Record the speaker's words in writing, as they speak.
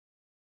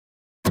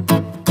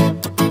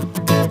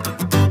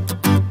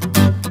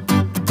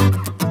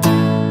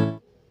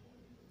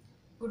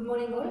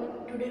morning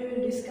all. Today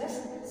we will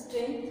discuss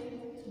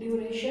strength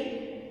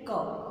duration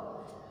curve.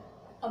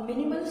 A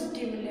minimal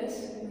stimulus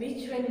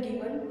which when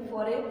given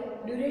for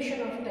a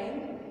duration of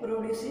time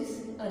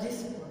produces a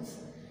response.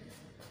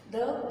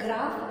 The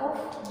graph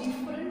of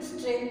different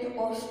strength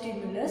of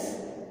stimulus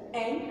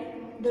and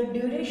the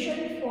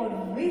duration for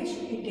which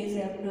it is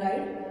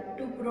applied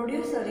to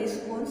produce a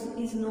response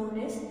is known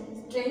as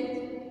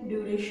strength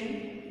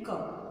duration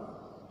curve.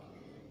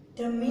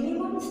 The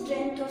minimum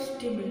strength of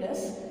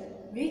stimulus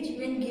which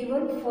when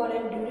given for a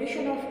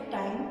duration of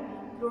time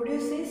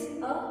produces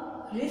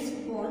a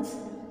response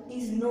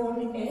is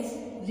known as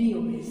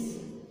rheobase.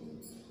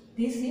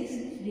 This is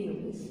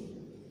rheobase.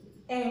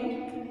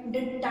 And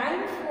the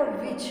time for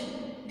which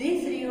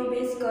this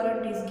rheobase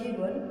current is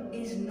given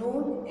is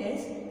known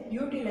as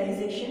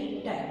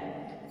utilization time.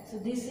 So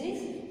this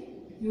is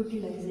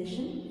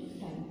utilization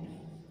time.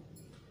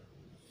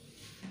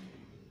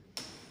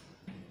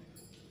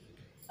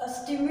 A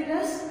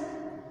stimulus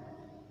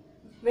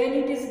when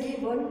it is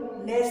given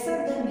lesser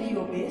than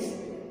rheobase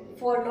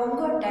for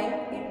longer time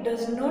it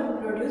does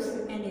not produce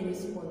any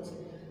response.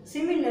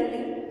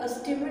 Similarly, a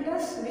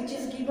stimulus which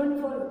is given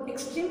for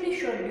extremely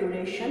short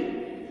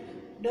duration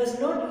does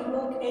not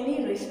evoke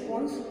any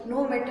response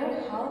no matter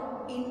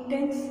how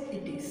intense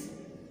it is.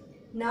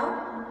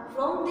 Now,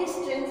 from this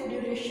strength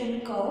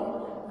duration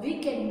curve, we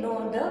can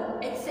know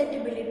the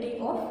excitability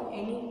of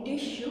any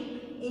tissue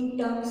in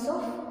terms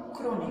of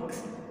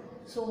Chronaxie.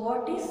 So,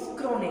 what is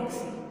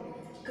Chronaxie?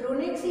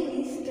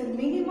 Chronaxie is the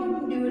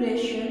minimum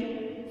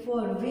duration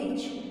for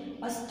which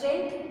a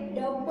strength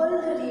double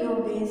the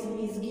rheobase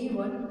is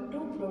given to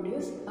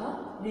produce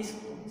a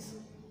response.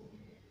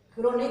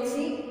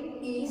 Chronaxie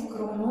is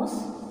chronos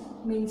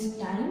means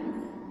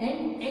time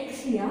and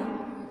axia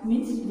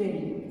means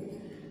value.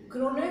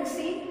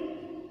 Chronaxie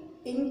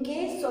in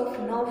case of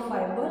nerve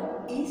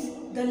fiber is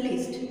the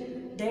least,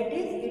 that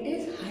is it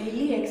is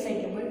highly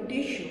excitable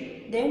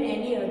tissue than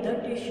any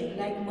other tissue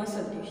like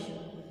muscle tissue.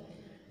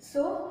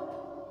 So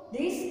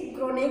this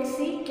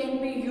Chronaxie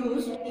can be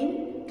used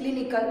in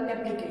clinical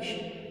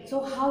application.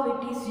 So how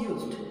it is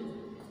used?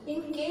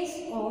 In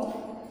case of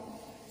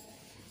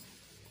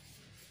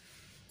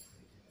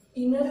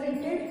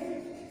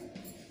innervated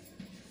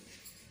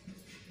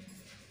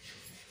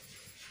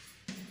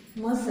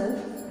muscle,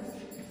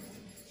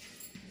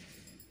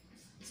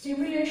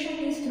 stimulation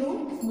is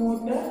through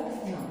motor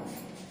nerve,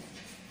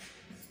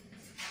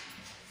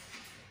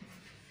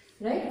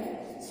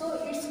 right? So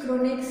its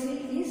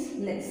Chronaxie is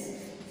less.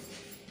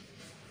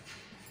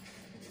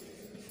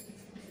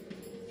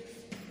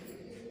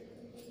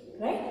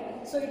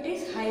 Right? So it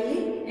is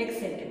highly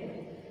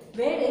excitable.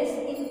 Whereas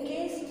in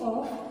case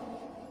of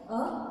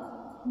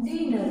a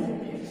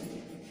denervated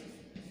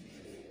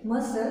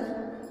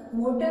muscle,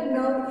 motor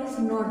nerve is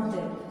not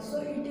there.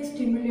 So it is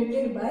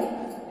stimulated by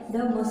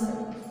the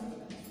muscle.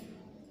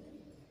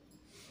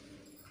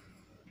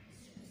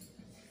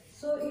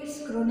 So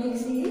its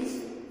Chronaxie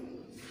is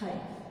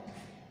high.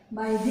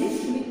 By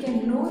this we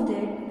can know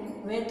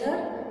that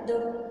whether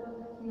the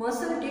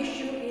muscle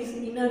tissue is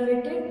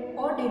innervated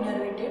or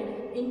denervated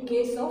in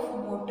case of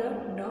motor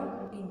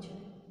nerve injury.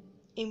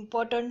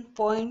 Important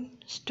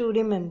points to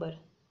remember.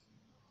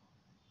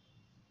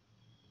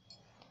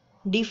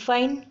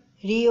 Define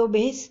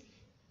rheobase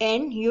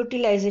and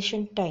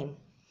utilization time.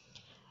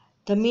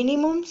 The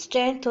minimum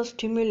strength of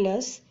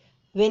stimulus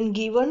when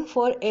given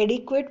for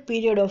adequate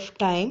period of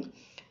time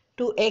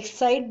to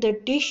excite the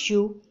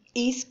tissue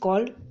is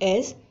called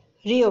as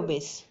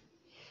rheobase.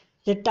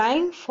 The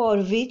time for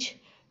which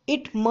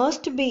it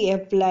must be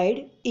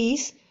applied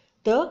is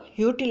the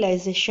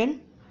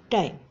utilization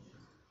time.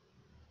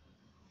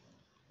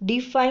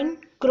 Define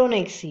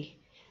Chronaxie.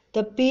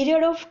 The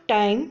period of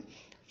time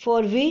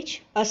for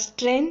which a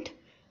strength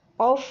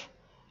of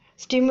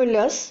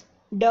stimulus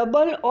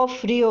double of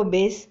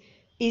rheobase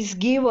is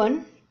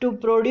given to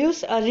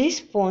produce a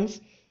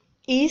response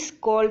is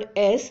called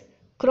as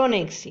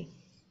Chronaxie.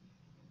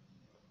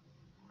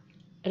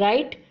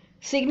 Write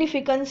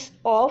significance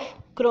of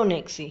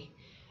Chronaxie.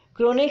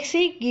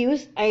 Chronaxie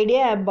gives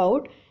idea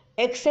about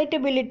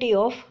excitability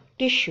of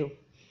tissue.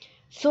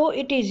 So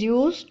it is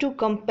used to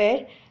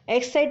compare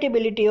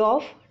excitability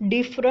of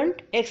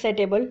different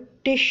excitable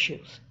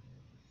tissues.